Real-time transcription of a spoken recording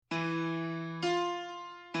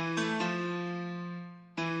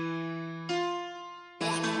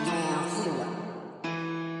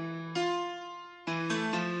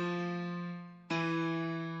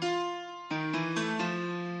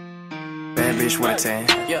Bad bitch with a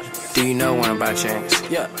tan. Yeah. Do you know one by chance?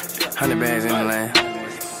 Yeah. 100 bags in the land.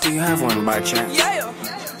 Do you have one by chance? Yeah.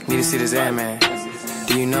 Need to see this ad man.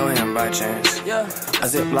 Do you know him by chance? Yeah. A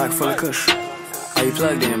Ziploc full of kush. Are you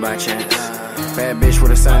plugged in by chance? Bad bitch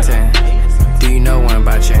with a suntan. Do you know one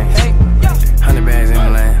by chance? 100 bags in the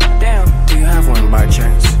land. Damn. Do you have one by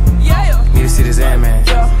chance? Yeah. Need to see this ad man.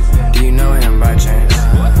 Do you know him by chance?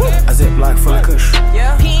 A Ziploc full of kush.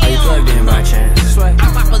 Are you plugged in by chance? I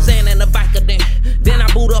pop a Xan and a Vicodin, then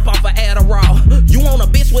I boot up off of Adderall. You want a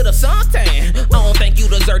bitch with a suntan? I don't think you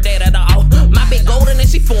deserve that at all. My bitch golden and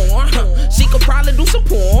she foreign. She could probably do some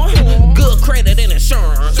porn. Good credit and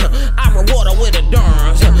insurance. I reward her with a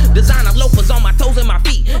derms. Designer loafers on my toes and my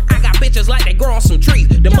feet. I got bitches like they grow on some trees.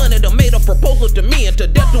 The money done made a proposal to me, and to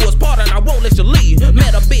death do us part, and I won't let you leave.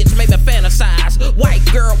 Met a bitch, made me fantasize. White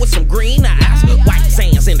girl with some green eyes. White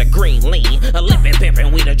sands in the green lean. A lippin'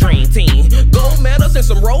 pimpin' with a dream team. Gold medals and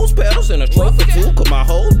some rose petals and a trophy too, cause my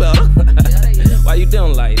hoes better. Why you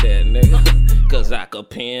doing like that, nigga? Cause I could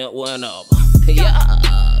pimp one up.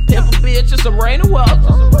 Yeah, pimp a bitch and some rain and wealth.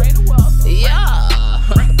 Yeah,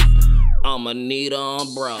 I'ma need a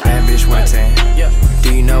umbrella. Bad bitch with a tan. Yeah.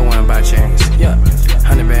 Do you know one by chance? Yeah.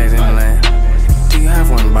 100 bags in the land. Do you have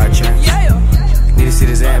one by chance? Yeah. Need to see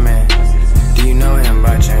this ad man. Do you know him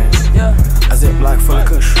by chance? Yeah. A Ziploc full of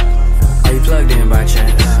kush. Are you plugged in by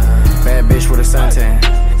chance? Bad bitch with a suntan.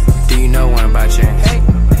 Do you know one by chance?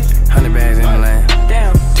 100 bags in the land.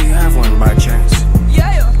 Damn. Do you have one by chance?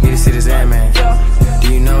 Yeah. Need to see this ad man.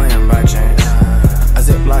 Do you know him by chance? A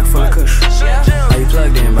Ziploc full of kush. Are you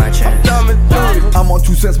plugged in by chance? I'm on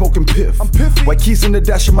 2 cents smoking piff. I'm piffy. White keys in the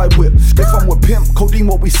dash of my whip. If I'm with pimp, codeine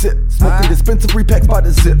what we sip. Smoking dispensary packs by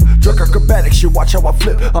the zip. Drug acrobatics, you watch how I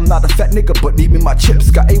flip. I'm not a fat nigga, but need me my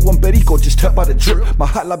chips. Got A1 Betico, just tap by the drip. My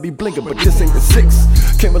hotline be blinking, but this ain't the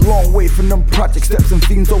 6. Came a long way from them project steps and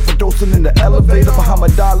fiends overdosing in the elevator.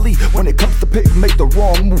 Muhammad Ali, when it comes to paper, make the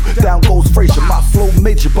wrong move. Down goes Frazier, my flow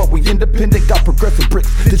major, but we independent. Got progressive bricks.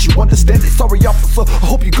 Did you understand it? Sorry, officer. I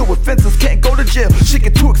hope you good with fences. Can't go to jail. Shit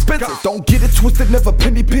get too expensive. Don't get it twisted, never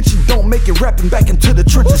penny pinching. Don't make it rapping back into the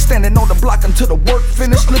trenches. Standing on the block until the work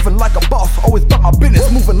finished. Living like a boss, always about my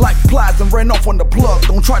business. Moving like plies and ran off on the plug.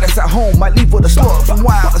 Don't try this at home, might leave with a slug. From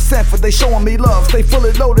Wild to Sanford, they showing me love. Stay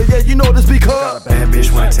fully loaded, yeah, you know this because bad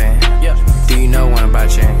bitch with a tan. Yeah. Do you know one by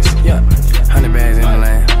chance? Yeah. 100 bags in the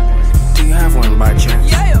land. Do you have one by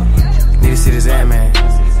chance? Yeah. Need to see this ad man.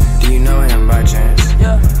 Do you know him by chance?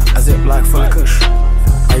 Yeah. A Ziploc full of kush.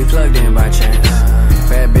 Are you plugged in by chance?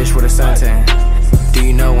 Bad bitch with a suntan. Do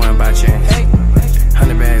you know one by chance?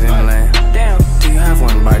 100 bags in the land. Damn. Do you have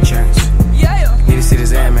one by chance? Yeah. Need to see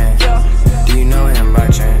this ad man. Do you know him by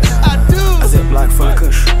chance? I do. A Ziploc full of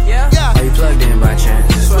kush. Yeah. Are you plugged in by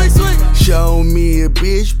chance? Sweet. Show me a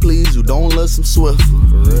bitch, please, who don't love some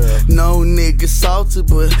Swiffer. No niggas salty,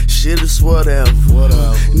 but shit is whatever.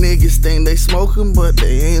 Niggas think they smoking, but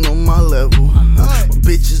they ain't on my level.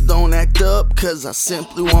 Bitches don't act up, cause I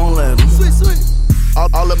simply won't let them.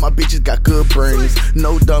 All of my bitches got good brains,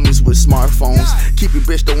 no dummies with smartphones. Keep your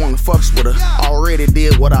bitch, don't wanna fucks with her. Already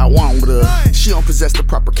did what I want with her. She don't possess the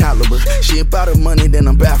proper caliber. She ain't about her money, then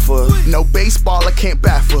I'm bad for her. No baseball, I can't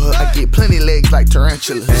bat for her. I get plenty legs like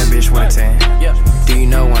tarantulas. Bad bitch with a tan. Yeah. Do you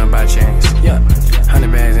know one by chance? Yeah.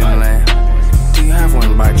 100 bags in the land.